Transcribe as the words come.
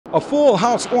A full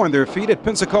house on their feet at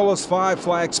Pensacola's Five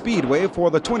Flag Speedway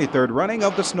for the 23rd running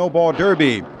of the Snowball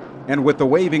Derby. And with the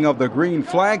waving of the green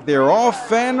flag, they're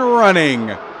off and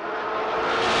running.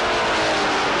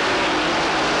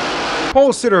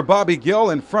 Pole sitter Bobby Gill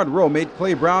in front row made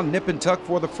Clay Brown nip and tuck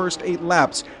for the first 8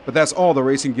 laps, but that's all the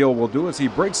Racing Gill will do as he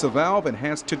breaks the valve and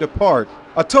has to depart.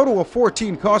 A total of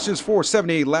 14 cautions for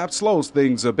 78 laps slows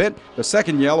things a bit. The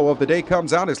second yellow of the day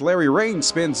comes out as Larry Rain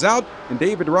spins out and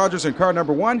David Rogers in car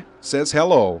number 1 says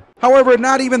hello. However,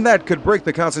 not even that could break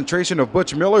the concentration of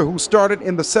Butch Miller, who started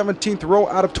in the 17th row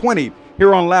out of 20.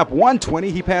 Here on lap 120,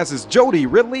 he passes Jody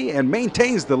Ridley and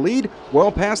maintains the lead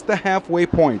well past the halfway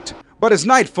point. But as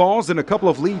night falls and a couple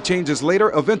of lead changes later,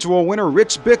 eventual winner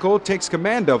Rich Bickle takes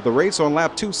command of the race on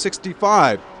lap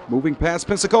 265, moving past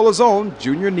Pensacola's own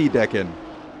Junior Niedecken.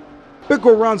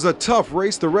 Bickle runs a tough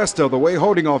race the rest of the way,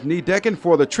 holding off Niedecken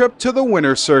for the trip to the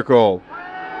winner's circle.